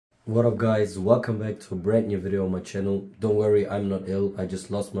What up guys, welcome back to a brand new video on my channel. Don't worry, I'm not ill, I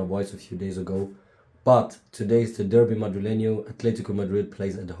just lost my voice a few days ago. But today is the Derbi Madrileño. Atletico Madrid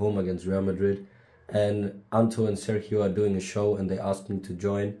plays at home against Real Madrid. And Anto and Sergio are doing a show and they asked me to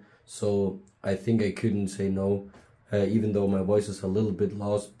join. So I think I couldn't say no, even though my voice is a little bit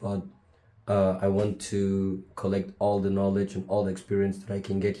lost. But I want to collect all the knowledge and all the experience that I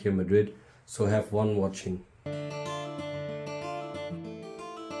can get here in Madrid. So have fun watching.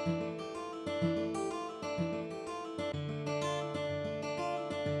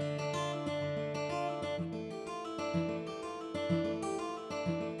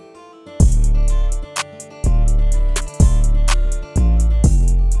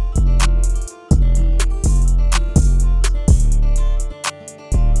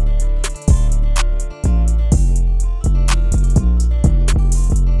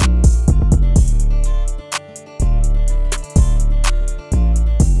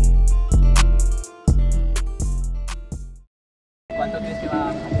 ¿Cuánto crees que va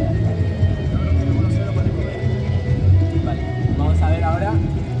a cambiar? Vale, vamos a ver ahora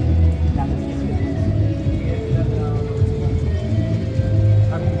las decisiones.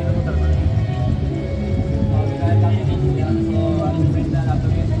 A mí me gusta el Madrid. Vamos a ver también y le damos a enfrentar a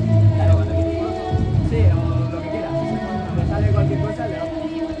toque. Claro, cuando quieras. Sí, o lo que quieras. Me sale cualquier cosa, le damos.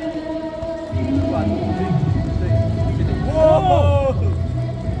 4, 5, 6, 7. ¡Oh!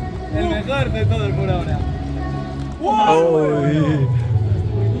 El mejor de todos por ahora. ¡Oh!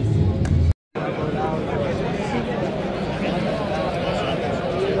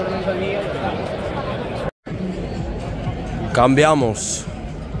 Cambiamos.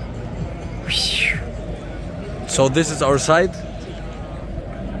 So this is our side.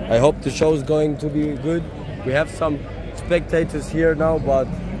 I hope the show is going to be good. We have some spectators here now, but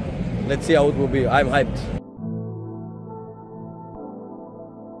let's see how it will be. I'm hyped.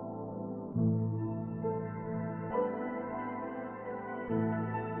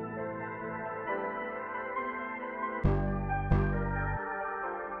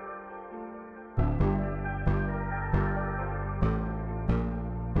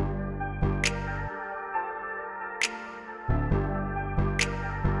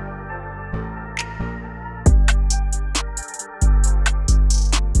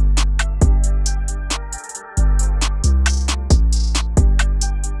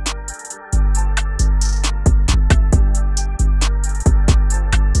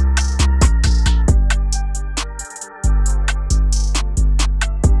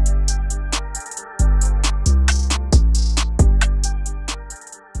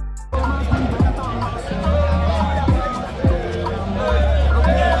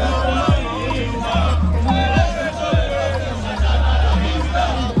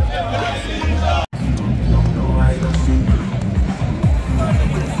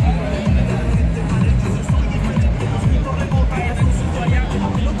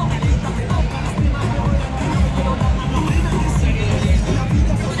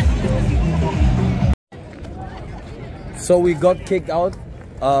 So we got kicked out.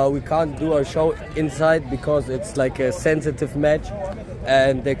 We can't do our show inside because it's like a sensitive match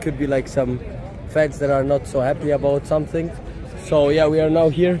and there could be like some fans that are not so happy about something. So yeah, we are now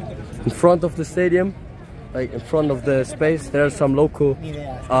here in front of the stadium, like in front of the space. There are some local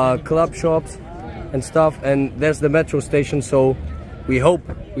club shops and stuff, and there's the metro station. So we hope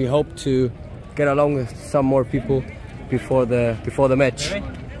to get along with some more people before the match.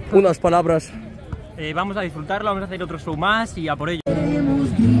 Unas palabras. Vamos a disfrutarlo, vamos a hacer otro show más y a por ello.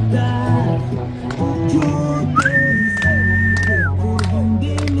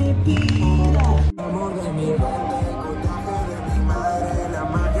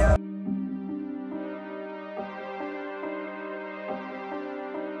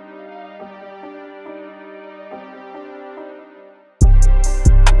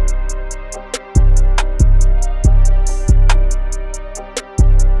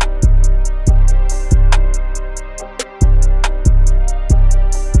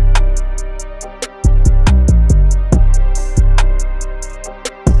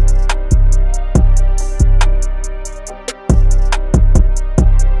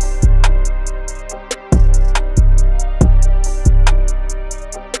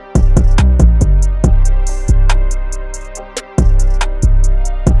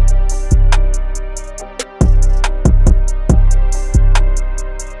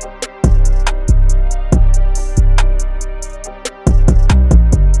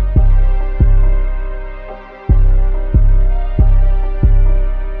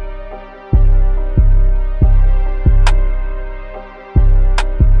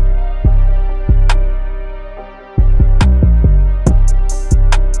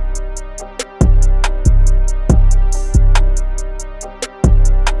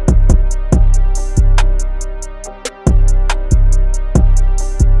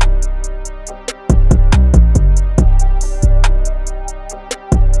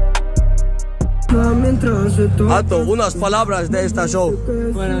 Ato, unas palabras de esta show.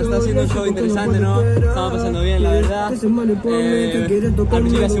 Bueno, está siendo un show interesante, ¿no? Estamos pasando bien, la verdad. Al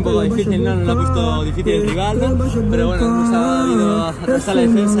principio ha sido un poco difícil, ¿no? Nos lo ha puesto difícil el rival, ¿no? Pero bueno, hemos sabido atrasar la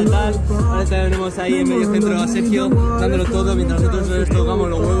defensa y tal. Ahora tenemos ahí en medio centro a Sergio dándolo todo mientras nosotros nos tocamos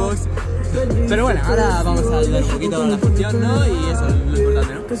los huevos. Pero bueno, ahora vamos a ayudar un poquito a la función, ¿no? Y eso es lo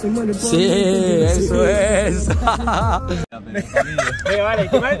importante, ¿no? Sí, eso es. Venga, vale,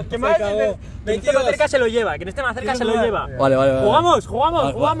 que más que esté más cerca se lo lleva, que esté más cerca se lo lleva. Vale. Jugamos,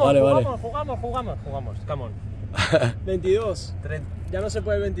 Vale. come on. 22. Ya no se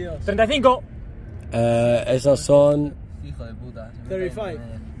puede 22. 35. Esas son... Hijo de puta. 35.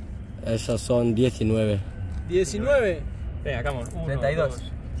 Esas son 19. 19. Venga, come on. 1, 32. 2,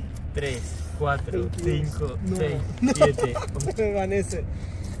 3, 4, 5, 6, 7. Vanese.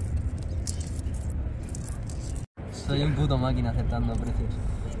 Soy un puto máquina aceptando precios.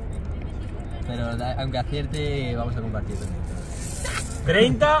 Pero aunque acierte, vamos a compartir.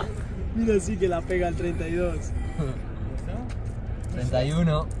 30. Mira, sí que la pega el 32.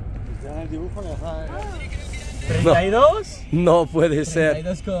 31. 32. No puede ser.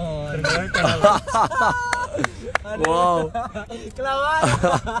 32 con... Wow.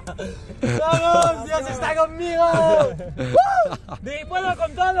 ¡Clavada! ¡Vamos! ¡Dios está conmigo! ¡Puedo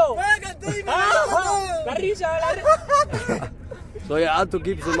con todo! ¡Puedo con todo! ¡La risa! So yeah, Ato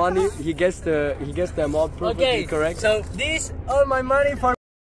keeps the money. He gets the amount perfectly correct. So this all my money for.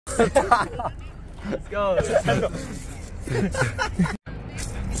 Let's go.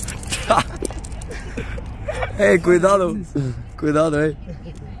 Hey, cuidado,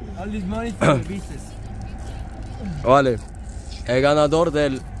 All this money for the business. Vale, el ganador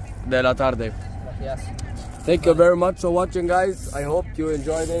de la tarde. Gracias. Thank you very much for watching, guys. I hope you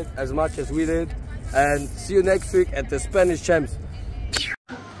enjoyed it as much as we did. And see you next week at the Spanish Champs.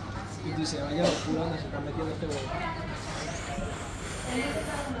 Y se vaya apurando, se está metiendo este huevo.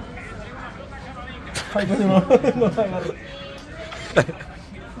 Ay, pues no agarro.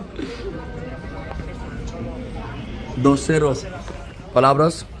 2-0.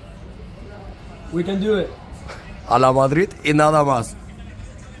 Palabras. We can do it. A la Madrid y nada más.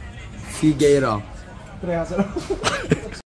 Figueira. 3-0.